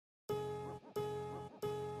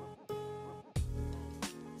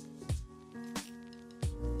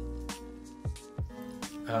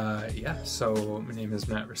Yeah, so my name is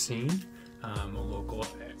Matt Recine. I'm a local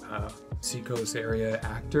Seacoast area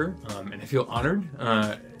actor, and I feel honored.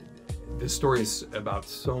 This story is about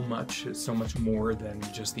so much more than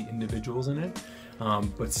just the individuals in it.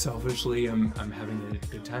 But selfishly, I'm having a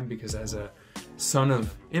good time because as a son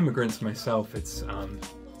of immigrants myself,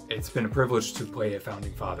 it's been a privilege to play a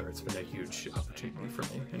founding father. It's been a huge opportunity for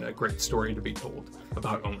me and a great story to be told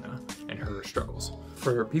about Ona and her struggles.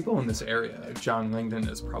 For people in this area, John Langdon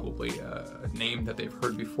is probably a name that they've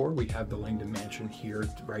heard before. We have the Langdon Mansion here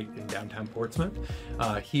right in downtown Portsmouth.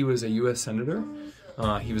 He was a U.S. Senator.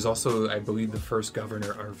 He was also, I believe, the first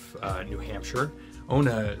governor of New Hampshire.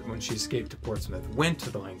 Ona, when she escaped to Portsmouth, went to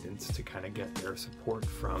the Langdons to kind of get their support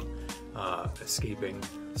from escaping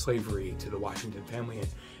slavery to the Washington family.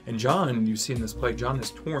 And John, you see in this play, John is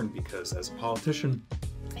torn because as a politician,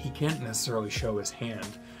 he can't necessarily show his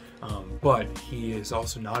hand, but he is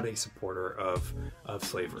also not a supporter of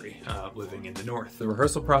slavery living in the North. The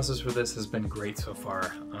rehearsal process for this has been great so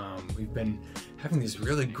far. We've been having these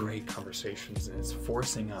really great conversations, and it's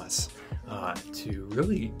forcing us to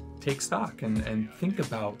really take stock and think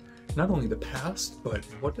about not only the past, but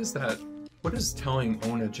what does telling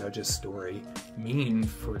Ona Judge's story mean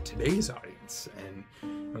for today's audience, and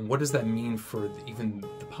what does that mean for even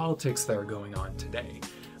the politics that are going on today?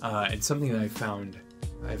 And something that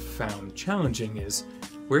I've found challenging is,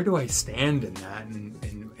 where do I stand in that,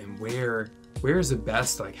 and where is it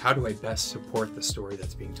best, like how do I best support the story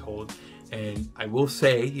that's being told? And I will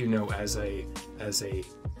say, you know, as a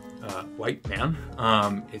white man,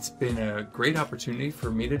 it's been a great opportunity for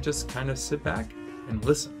me to just kind of sit back and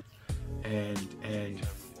listen and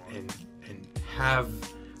have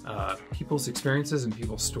people's experiences and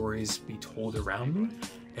people's stories be told around me.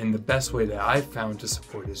 And the best way that I've found to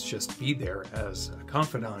support is just be there as a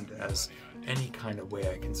confidant, as any kind of way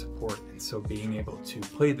I can support. And so being able to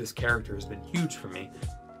play this character has been huge for me.